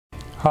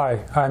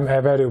Hi, I'm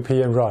Avalue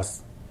PM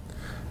Russ.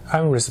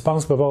 I'm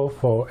responsible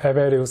for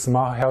Avalue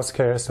Smart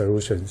Healthcare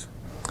Solutions.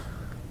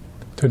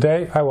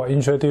 Today, I will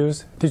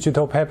introduce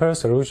digital paper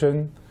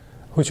solution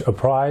which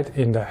applied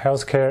in the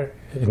healthcare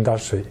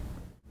industry.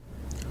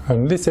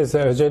 This is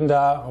the agenda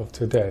of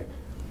today.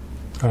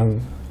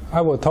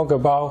 I will talk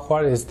about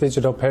what is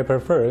digital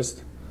paper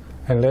first,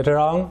 and later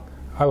on,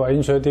 I will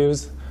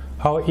introduce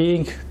how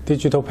e-ink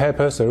digital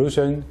paper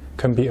solution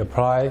can be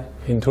applied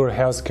into the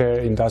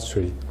healthcare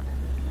industry.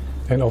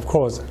 And of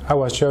course, I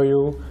will show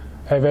you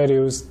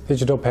Avalue's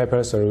digital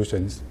paper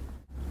solutions.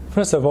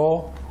 First of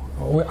all,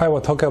 I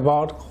will talk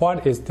about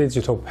what is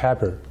digital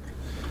paper.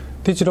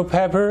 Digital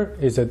paper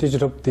is a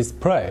digital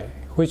display,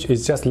 which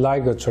is just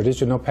like a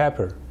traditional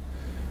paper.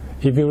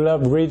 If you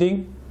love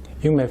reading,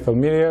 you may be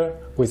familiar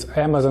with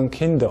Amazon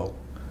Kindle,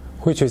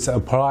 which is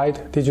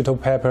applied digital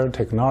paper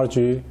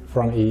technology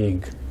from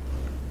e-ink.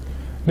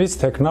 This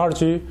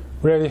technology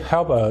really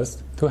helps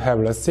us to have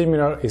a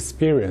similar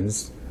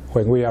experience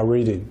when we are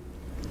reading.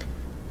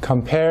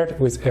 Compared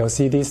with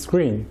LCD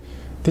screen,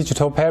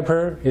 digital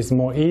paper is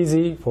more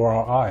easy for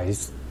our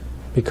eyes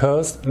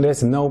because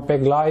there's no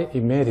backlight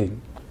emitting,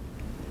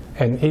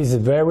 and it's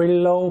very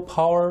low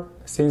power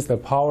since the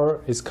power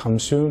is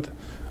consumed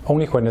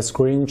only when the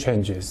screen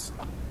changes,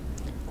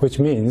 which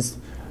means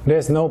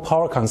there's no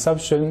power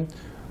consumption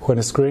when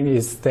the screen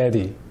is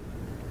steady.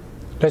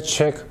 Let's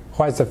check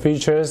what are the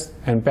features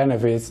and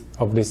benefits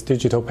of this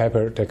digital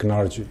paper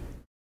technology.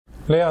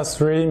 There are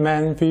three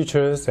main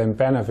features and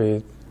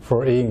benefits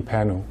for e-ink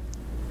panel.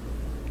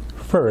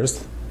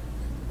 First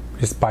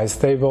is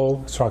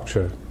bistable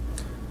structure.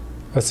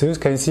 As you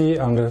can see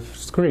on the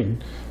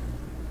screen,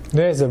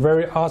 there is a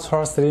very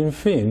ultra slim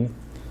film,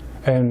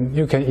 and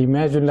you can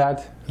imagine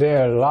that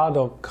there are a lot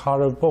of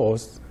color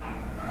boards,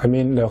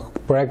 the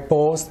black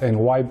boards and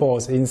white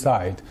boards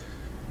inside.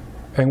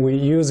 And we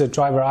use a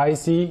driver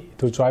IC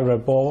to drive the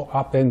board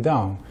up and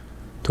down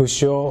to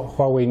show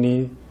what we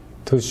need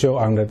to show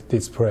on the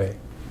display.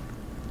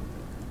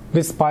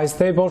 This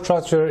bistable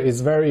structure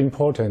is very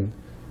important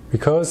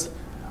because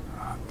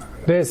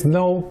there is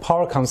no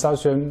power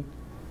consumption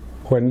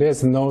when there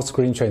is no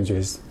screen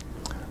changes.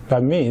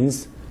 That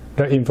means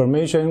the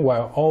information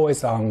will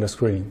always on the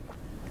screen.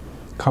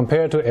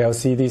 Compared to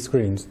LCD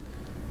screens,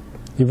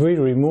 if we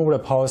remove the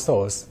power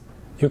source,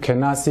 you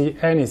cannot see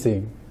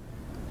anything.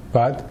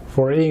 But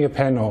for e-ink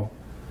panel,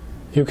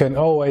 you can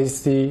always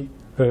see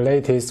the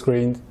latest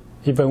screen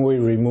even we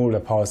remove the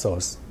power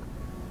source.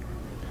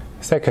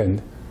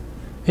 Second,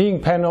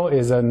 e-ink panel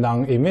is a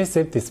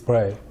non-emissive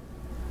display.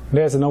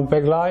 There's no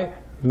backlight,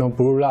 no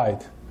blue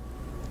light.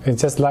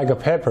 It's just like a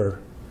paper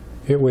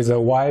with a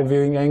wide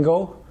viewing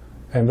angle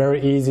and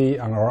very easy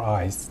on our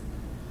eyes.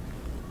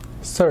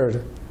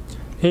 Third,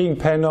 e-ink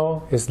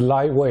panel is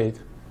lightweight,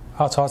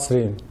 ultra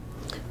slim,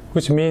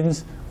 which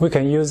means we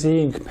can use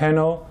e-ink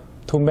panel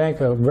to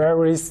make a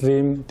very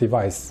slim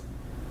device.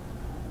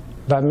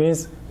 That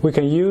means we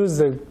can use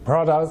the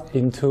product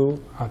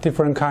into a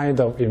different kind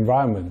of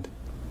environment,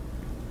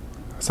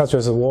 such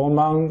as a wall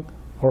mount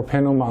or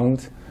panel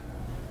mount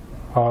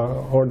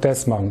or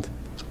desk mount.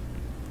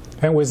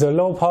 And with the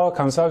low power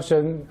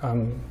consumption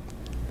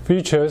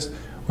features,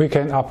 we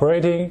can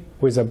operating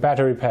with a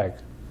battery pack,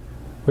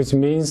 which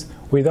means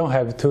we don't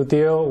have to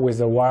deal with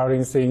the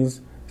wiring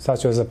things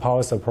such as a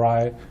power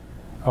supply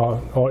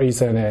or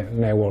Ethernet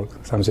network,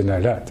 something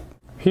like that.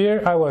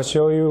 Here I will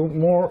show you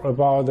more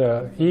about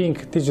the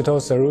e-ink digital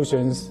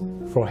solutions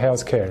for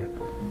healthcare.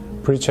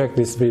 Please check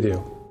this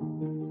video.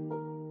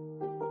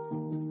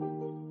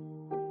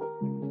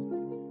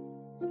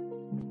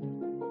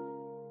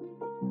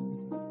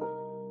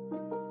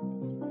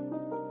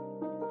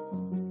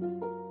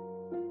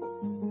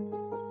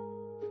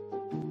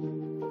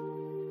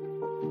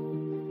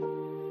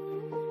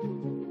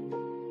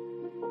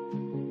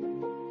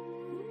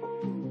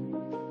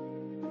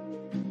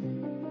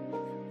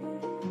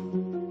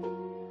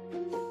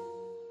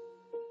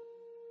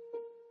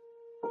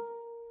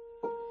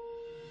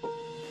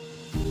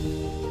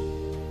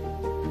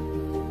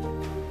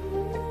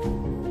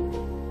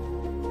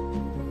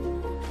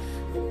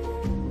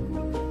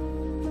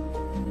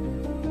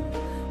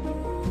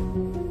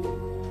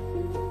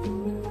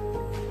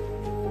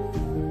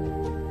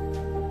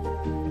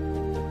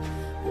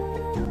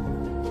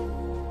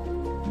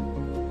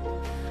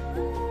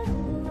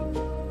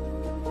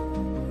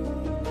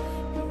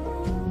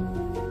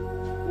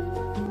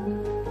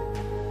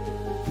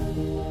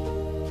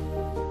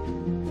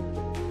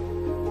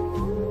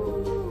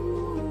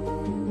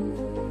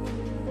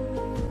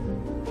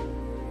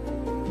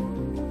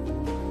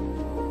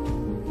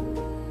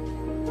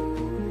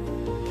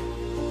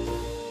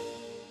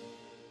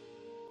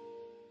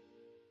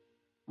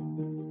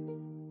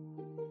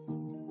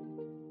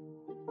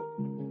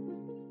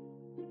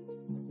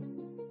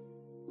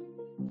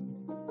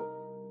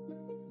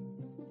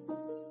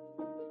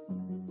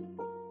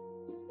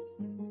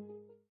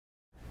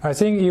 I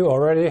think you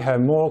already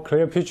have more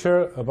clear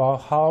picture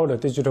about how the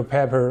digital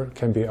paper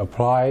can be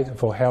applied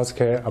for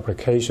healthcare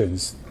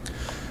applications.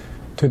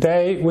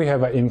 Today we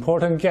have an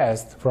important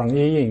guest from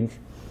E Ink,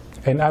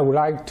 and I would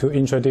like to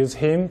introduce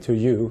him to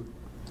you.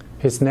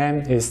 His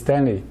name is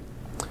Stanley.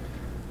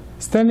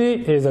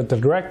 Stanley is the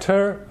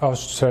Director of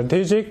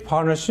Strategic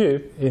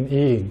Partnership in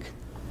E Ink.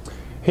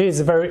 He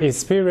is very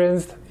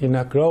experienced in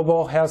the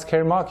global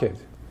healthcare market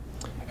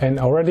and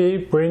already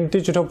bring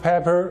digital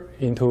paper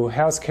into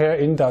healthcare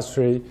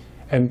industry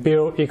and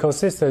build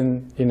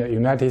ecosystem in the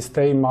United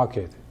States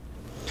market.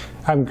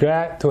 I'm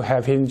glad to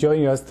have him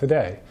join us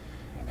today,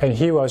 and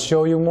he will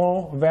show you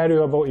more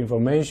valuable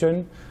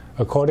information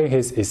according to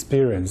his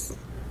experience.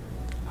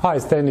 Hi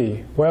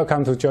Stanley,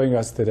 welcome to join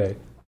us today.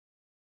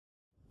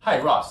 Hi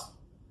Ross,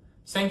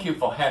 thank you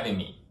for having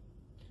me.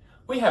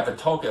 We have a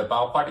talk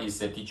about what is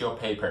the digital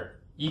paper,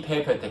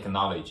 e-paper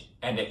technology,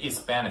 and its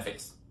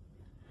benefits.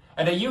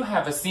 And you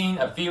have seen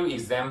a few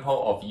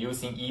examples of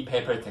using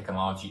e-paper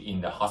technology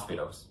in the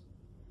hospitals.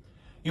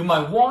 You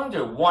might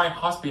wonder why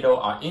hospitals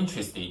are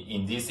interested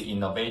in this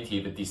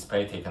innovative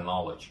display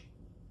technology.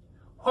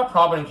 What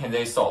problem can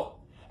they solve,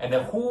 and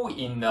who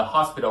in the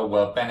hospital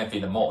will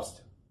benefit the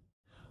most?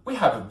 We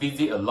have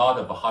visited a lot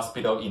of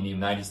hospitals in the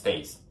United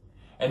States,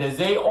 and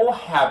they all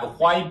have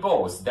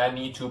whiteboards that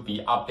need to be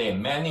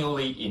updated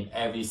manually in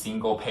every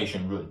single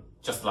patient room,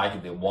 just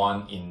like the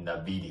one in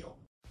the video.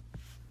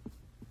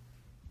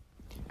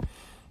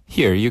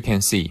 Here you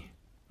can see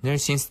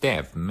nursing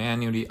staff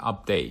manually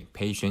update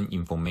patient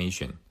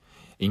information,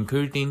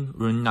 including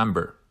room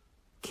number,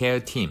 care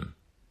team,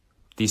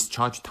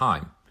 discharge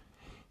time,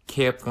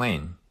 care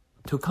plan,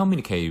 to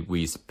communicate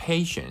with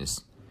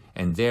patients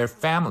and their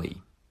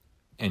family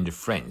and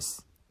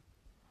friends.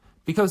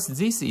 Because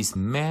this is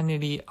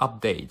manually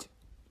updated,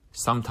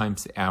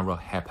 sometimes errors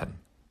happen.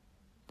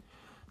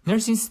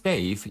 Nursing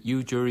staff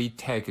usually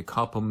take a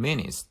couple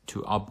minutes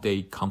to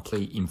update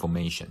complete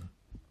information.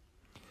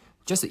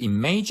 Just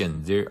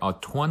imagine there are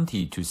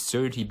 20 to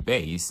 30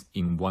 bays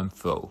in one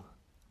flow.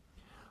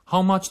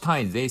 How much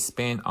time they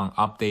spend on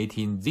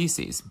updating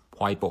these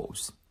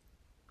whiteboards?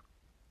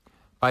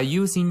 By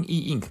using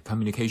E Ink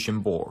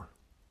communication board,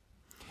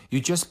 you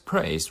just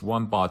press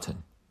one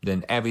button,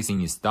 then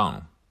everything is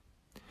done.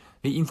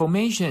 The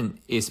information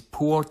is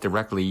pulled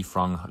directly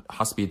from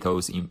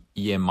hospitals in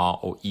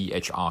EMR or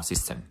EHR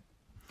system,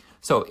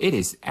 so it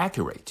is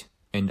accurate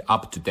and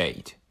up to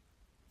date.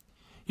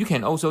 You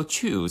can also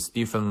choose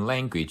different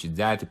language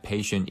that the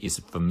patient is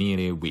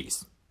familiar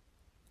with,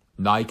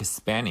 like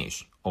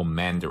Spanish or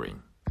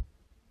Mandarin.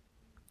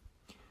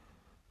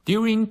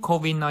 During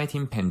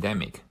COVID-19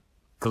 pandemic,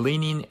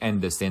 cleaning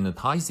and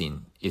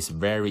sanitizing is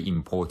very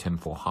important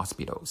for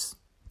hospitals.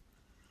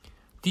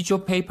 Digital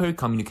paper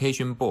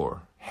communication board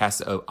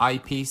has a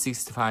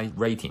IP65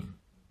 rating.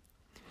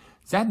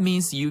 That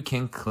means you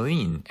can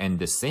clean and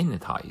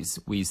sanitize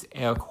with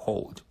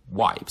alcohol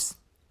wipes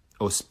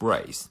or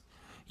sprays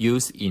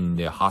used in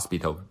the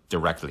hospital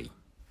directly.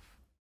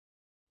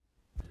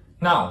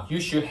 Now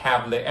you should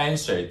have the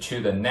answer to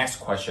the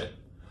next question.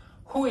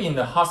 Who in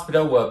the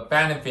hospital will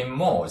benefit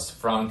most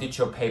from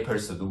digital paper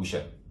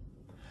solution?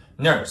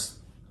 Nurse.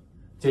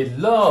 They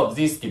love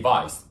this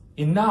device.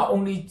 It not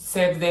only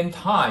saves them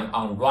time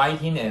on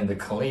writing and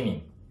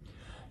cleaning.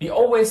 The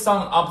always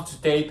on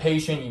up-to-date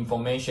patient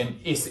information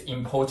is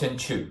important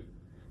too.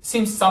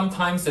 Since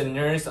sometimes the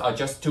nurses are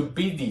just too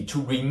busy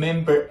to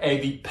remember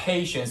every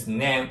patient's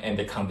name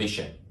and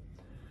condition.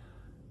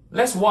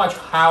 Let's watch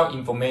how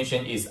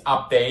information is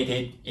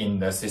updated in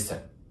the system.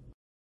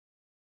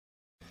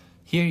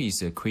 Here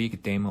is a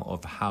quick demo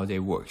of how they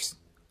works.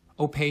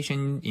 All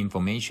patient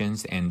information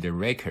and the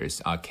records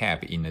are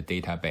kept in a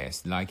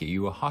database like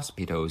your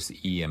hospital's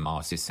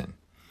EMR system.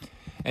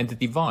 And the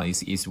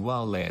device is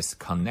wireless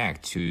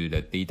connect to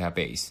the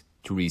database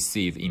to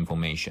receive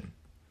information.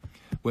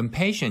 When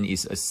patient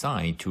is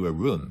assigned to a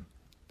room,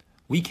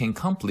 we can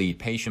complete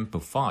patient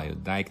profile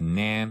like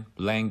name,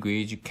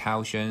 language,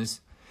 cautions,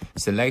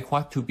 select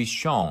what to be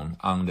shown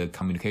on the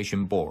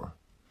communication board.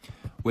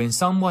 When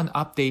someone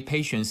updates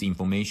patient's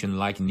information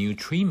like new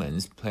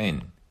treatments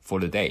plan for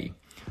the day,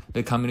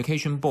 the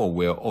communication board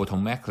will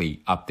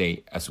automatically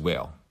update as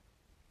well.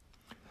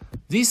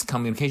 This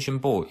communication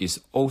board is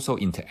also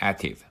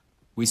interactive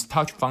with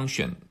touch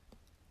function.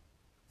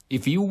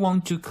 If you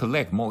want to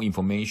collect more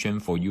information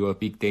for your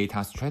big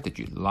data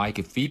strategy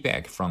like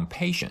feedback from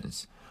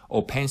patients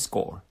or pain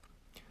score,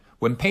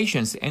 when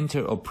patients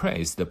enter or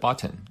press the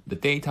button, the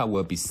data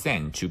will be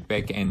sent to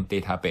back-end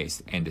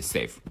database and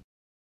saved.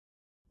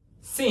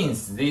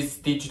 Since this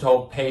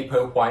digital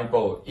paper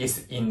whiteboard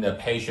is in the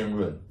patient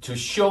room to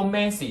show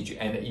message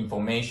and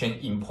information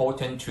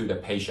important to the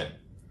patient,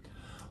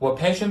 will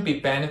patient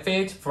be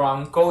benefit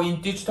from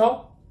going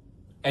digital?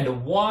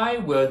 And why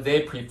will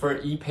they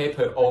prefer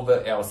e-paper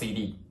over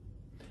LCD?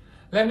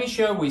 Let me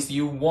share with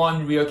you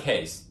one real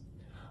case.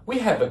 We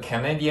have a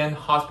Canadian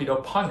hospital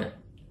partner.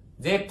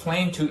 They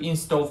plan to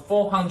install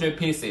 400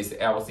 pieces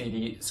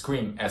LCD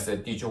screen as a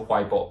digital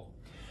whiteboard,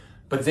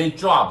 but they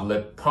dropped the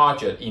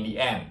project in the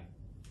end.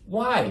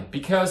 Why?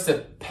 Because the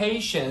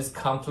patients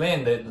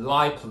complain that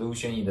light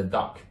pollution in the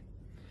dark.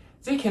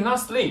 They cannot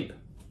sleep.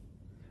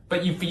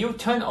 But if you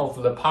turn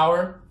off the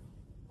power,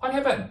 What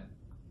happened?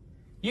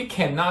 You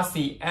cannot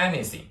see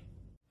anything.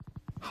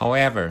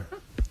 However,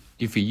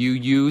 if you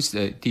use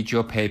the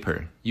digital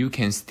paper, you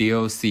can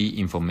still see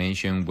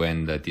information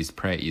when the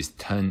display is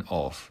turned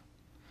off.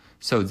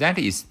 So that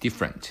is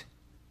different.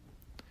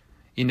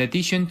 In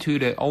addition to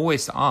the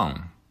always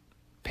on,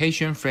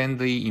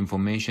 patient-friendly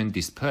information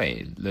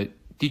display, the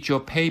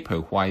digital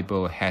paper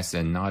whiteboard has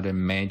another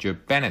major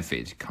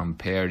benefit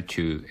compared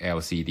to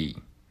LCD.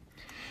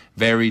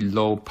 Very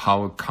low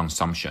power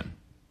consumption.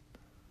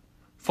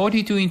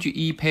 42-inch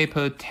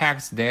e-paper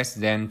takes less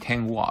than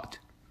 10 watt,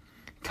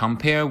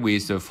 compared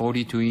with the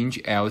 42-inch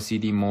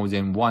LCD more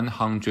than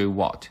 100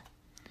 watt.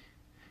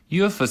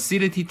 Your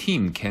facility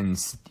team can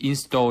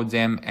install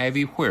them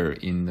everywhere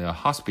in the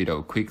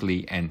hospital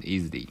quickly and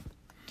easily.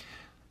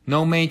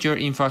 No major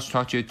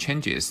infrastructure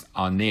changes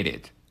are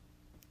needed.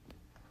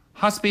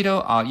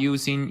 Hospitals are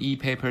using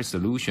e-paper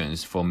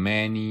solutions for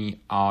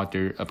many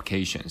other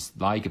applications,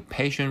 like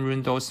patient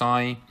window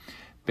sign,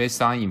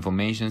 bedside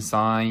information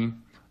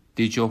sign,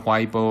 digital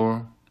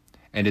whiteboard,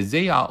 and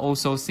they are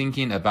also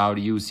thinking about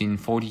using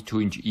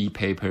 42-inch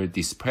e-paper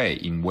display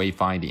in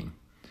wayfinding,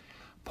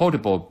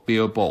 portable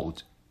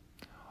billboard,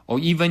 or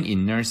even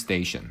in nurse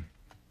station.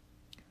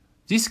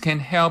 This can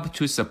help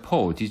to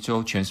support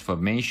digital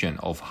transformation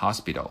of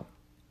hospital,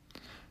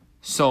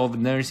 solve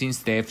nursing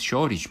staff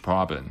shortage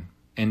problem,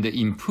 and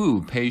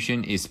improve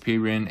patient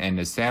experience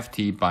and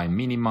safety by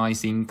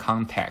minimizing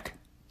contact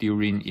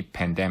during a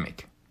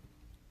pandemic.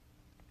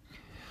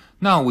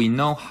 Now we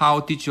know how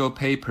digital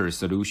paper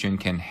solution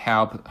can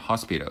help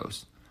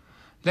hospitals.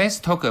 Let's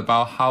talk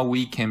about how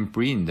we can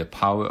bring the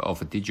power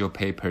of digital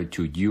paper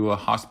to your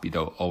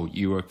hospital or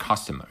your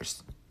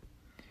customers.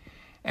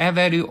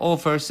 Avalue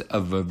offers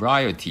a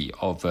variety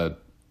of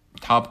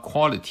top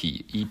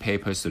quality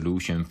e-paper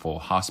solution for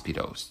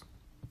hospitals.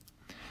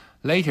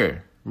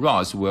 Later,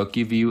 Ross will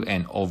give you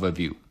an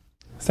overview.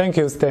 Thank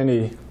you,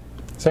 Stanley.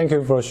 Thank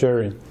you for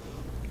sharing.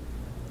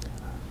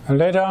 And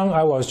later on,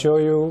 I will show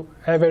you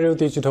Avalue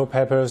digital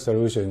paper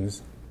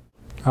solutions.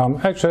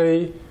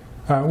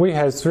 We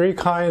have three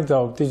kinds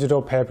of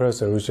digital paper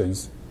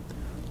solutions.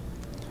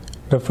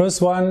 The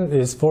first one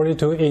is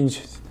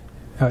 42-inch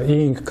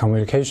e-ink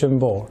communication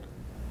board.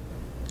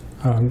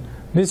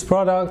 This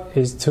product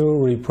is to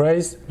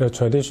replace the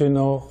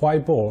traditional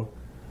whiteboard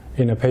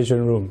in a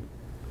patient room,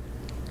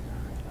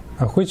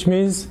 which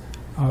means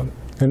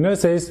the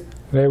nurses,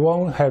 they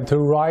won't have to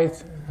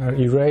write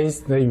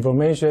erase the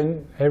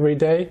information every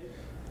day,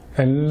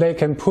 and they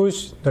can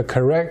push the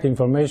correct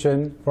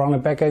information from the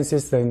backend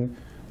system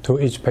to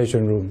each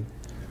patient room.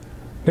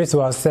 This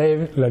will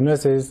save the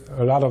nurses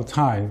a lot of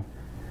time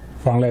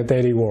from their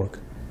daily work.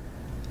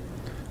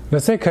 The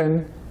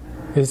second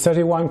is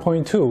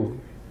 31.2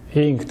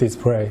 ink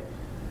display.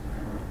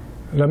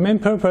 The main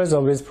purpose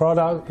of this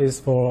product is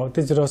for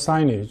digital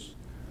signage,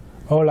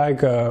 or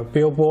like a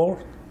billboard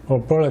or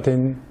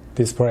bulletin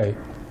display.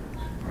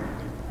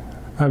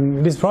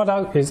 This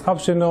product is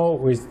optional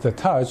with the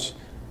touch.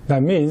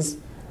 That means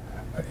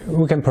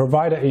we can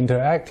provide an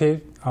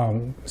interactive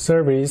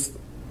service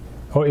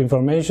or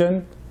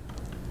information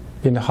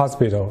in the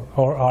hospital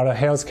or other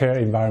healthcare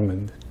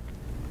environment.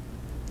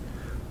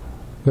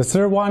 The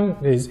third one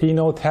is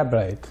eNote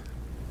tablet.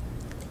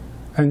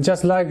 And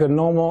just like a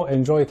normal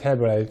Android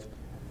tablet,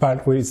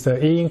 but with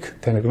the e-ink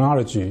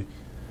technology.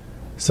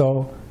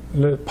 So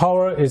the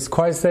power is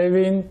quite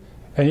saving,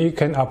 and you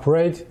can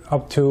operate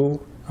up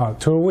to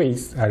 2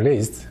 weeks at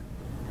least.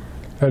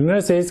 The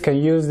nurses can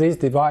use this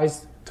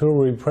device to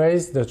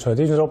replace the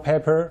traditional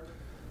paper,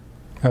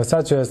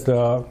 such as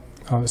the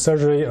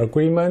surgery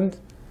agreement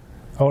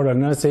or the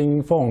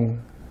nursing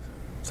form,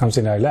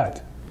 something like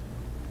that.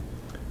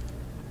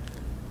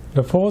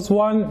 The fourth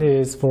one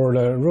is for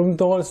the room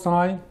door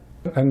sign,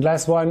 and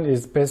last one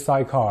is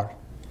bedside card.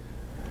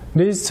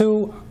 These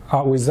two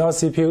are without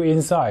CPU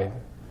inside.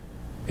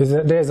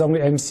 There's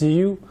only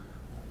MCU,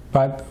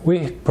 but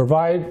we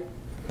provide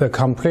the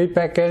complete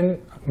backend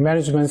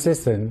management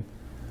system,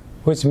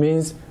 which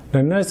means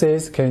the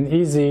nurses can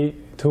easily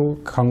to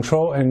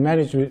control and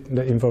manage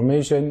the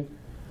information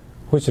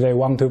which they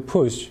want to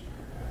push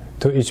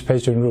to each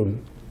patient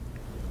room.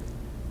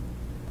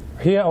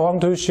 Here I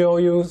want to show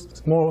you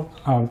more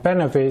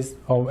benefits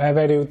of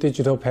Avalue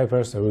digital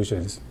paper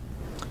solutions.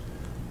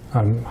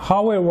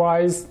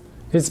 Hardware-wise,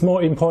 it's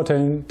more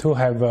important to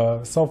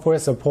have software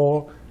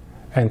support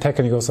and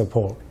technical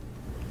support.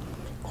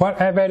 What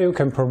Avalue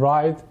can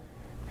provide,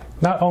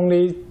 not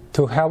only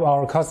to help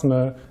our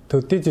customer to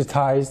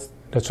digitize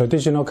the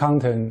traditional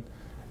content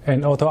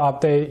and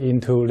auto-update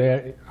into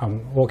their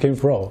working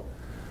flow,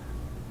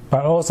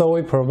 but also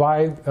we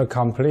provide a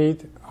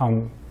complete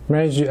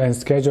management and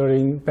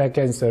scheduling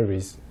backend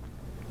service.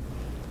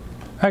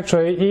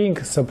 Actually,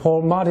 e-ink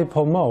supports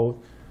multiple modes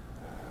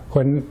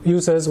when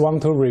users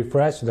want to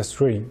refresh the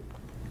screen,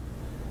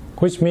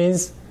 which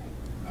means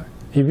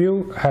if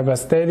you have a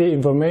steady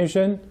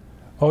information,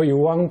 or you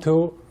want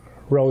to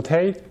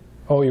rotate,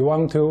 or you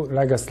want to,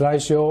 like a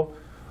slideshow,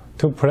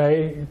 to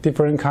play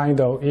different kind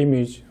of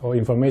image or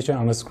information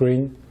on the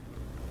screen,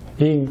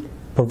 ink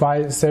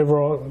provide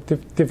several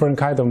different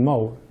kind of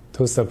mode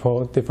to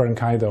support different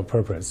kind of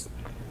purpose.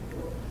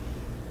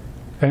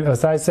 And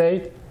as I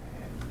said,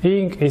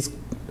 ink is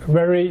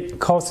very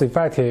cost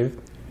effective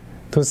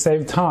to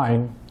save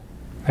time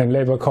and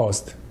labor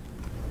cost,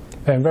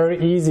 and very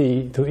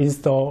easy to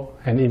install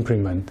and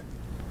implement.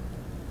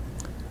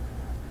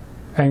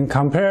 And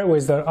compared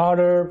with the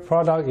other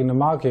product in the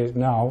market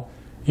now,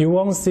 you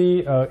won't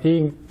see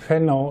ink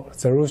panel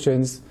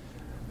solutions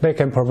that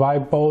can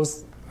provide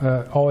both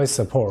OS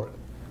support.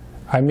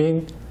 I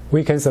mean,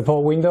 we can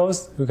support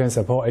Windows, we can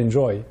support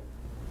Android.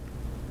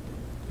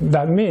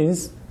 That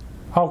means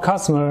our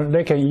customer,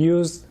 they can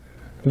use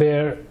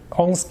their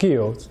own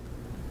skills,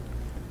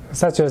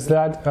 such as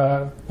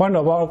that one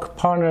of our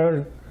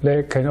partners,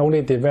 they can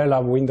only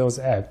develop Windows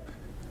app,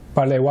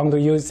 but they want to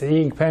use the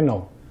ink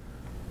panel.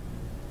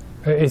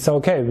 It's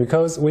okay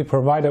because we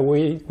provide a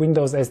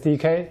Windows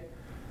SDK,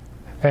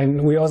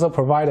 and we also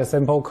provide a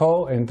sample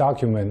code and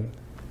document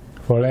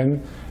for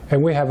them,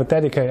 and we have a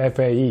dedicated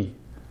FAE.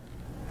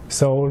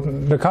 So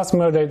the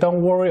customer, they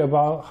don't worry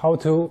about how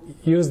to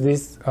use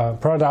this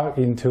product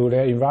into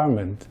their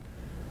environment,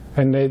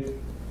 and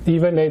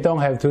they don't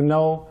have to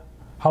know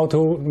how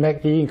to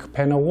make ink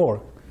panel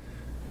work,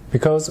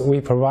 because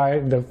we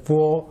provide the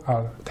full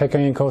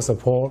technical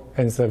support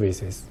and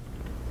services.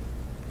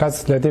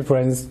 That's the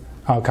difference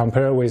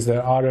compared with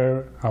the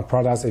other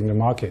products in the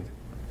market.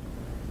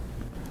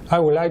 I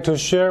would like to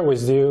share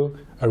with you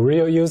a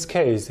real use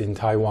case in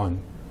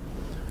Taiwan.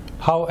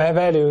 How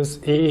Avalue's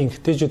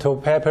e-ink digital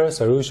paper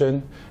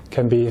solution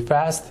can be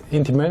fast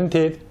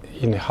implemented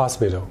in a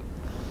hospital.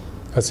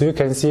 As you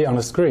can see on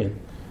the screen,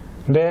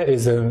 there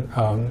is a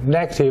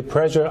negative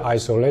pressure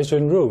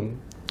isolation room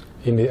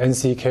in the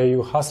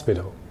NCKU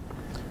hospital,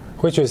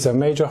 which is a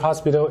major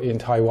hospital in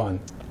Taiwan.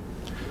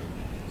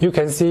 You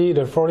can see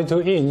the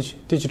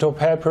 42-inch digital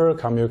paper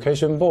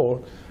communication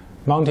board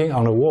mounting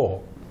on the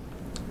wall.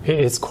 It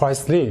is quite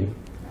slim,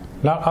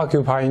 not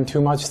occupying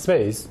too much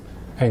space,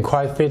 and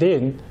quite fit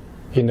in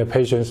the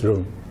patient's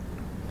room.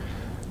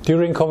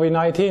 During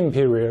COVID-19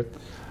 period,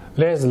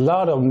 there's a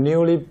lot of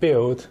newly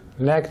built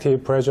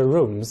negative pressure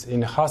rooms in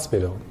the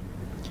hospital.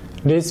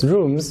 These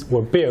rooms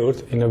were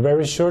built in a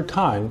very short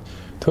time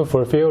to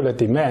fulfill the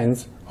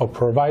demands of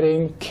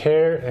providing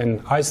care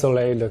and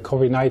isolate the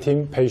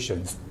COVID-19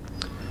 patients.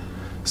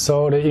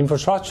 So the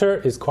infrastructure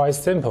is quite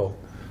simple,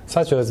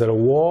 such as the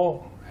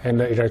wall and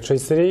the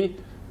electricity,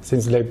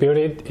 since they built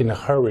it in a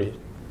hurry.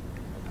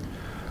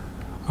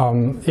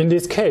 In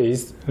this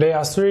case, there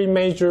are three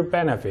major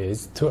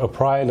benefits to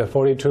apply the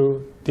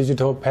 42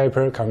 digital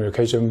paper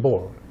communication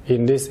board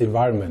in this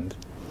environment.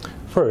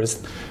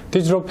 First,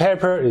 digital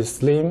paper is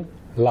slim,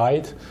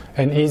 light,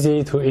 and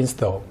easy to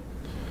install.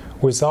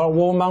 With our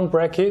wall mount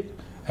bracket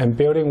and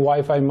built-in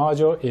Wi-Fi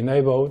module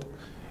enabled,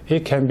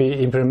 it can be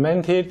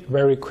implemented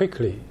very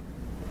quickly.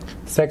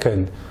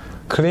 Second,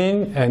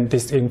 clean and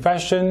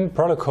disinfection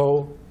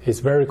protocol is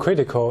very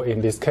critical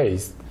in this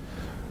case.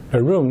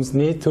 The rooms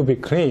need to be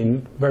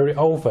cleaned very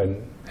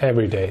often,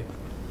 every day.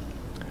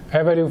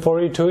 Avalue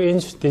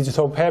 42-inch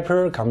digital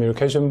paper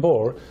communication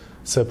board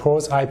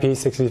supports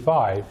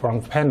IP65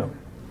 front panel,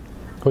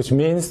 which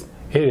means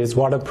it is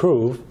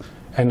waterproof,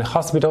 and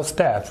hospital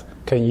staff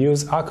can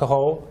use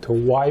alcohol to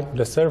wipe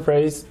the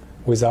surface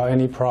without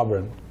any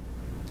problem.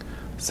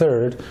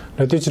 Third,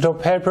 the digital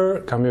paper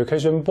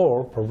communication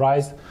board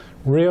provides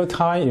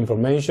real-time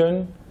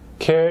information,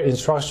 care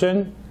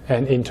instruction,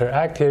 and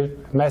interactive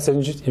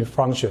messaging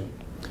function.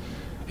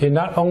 It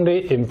not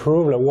only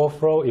improves the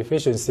workflow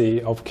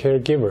efficiency of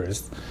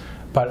caregivers,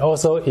 but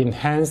also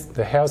enhances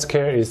the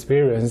healthcare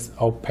experience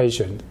of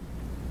patients.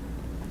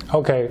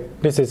 Okay,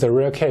 this is a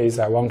real case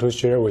I want to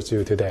share with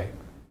you today.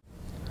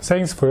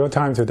 Thanks for your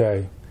time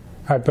today.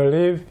 I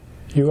believe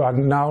you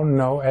now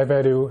know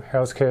Avalue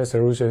Healthcare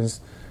Solutions,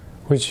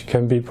 which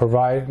can be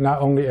provide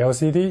not only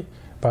LCD,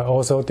 but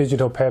also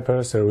digital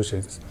paper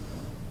solutions.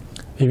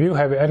 If you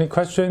have any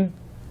question,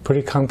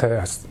 please contact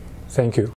us. Thank you.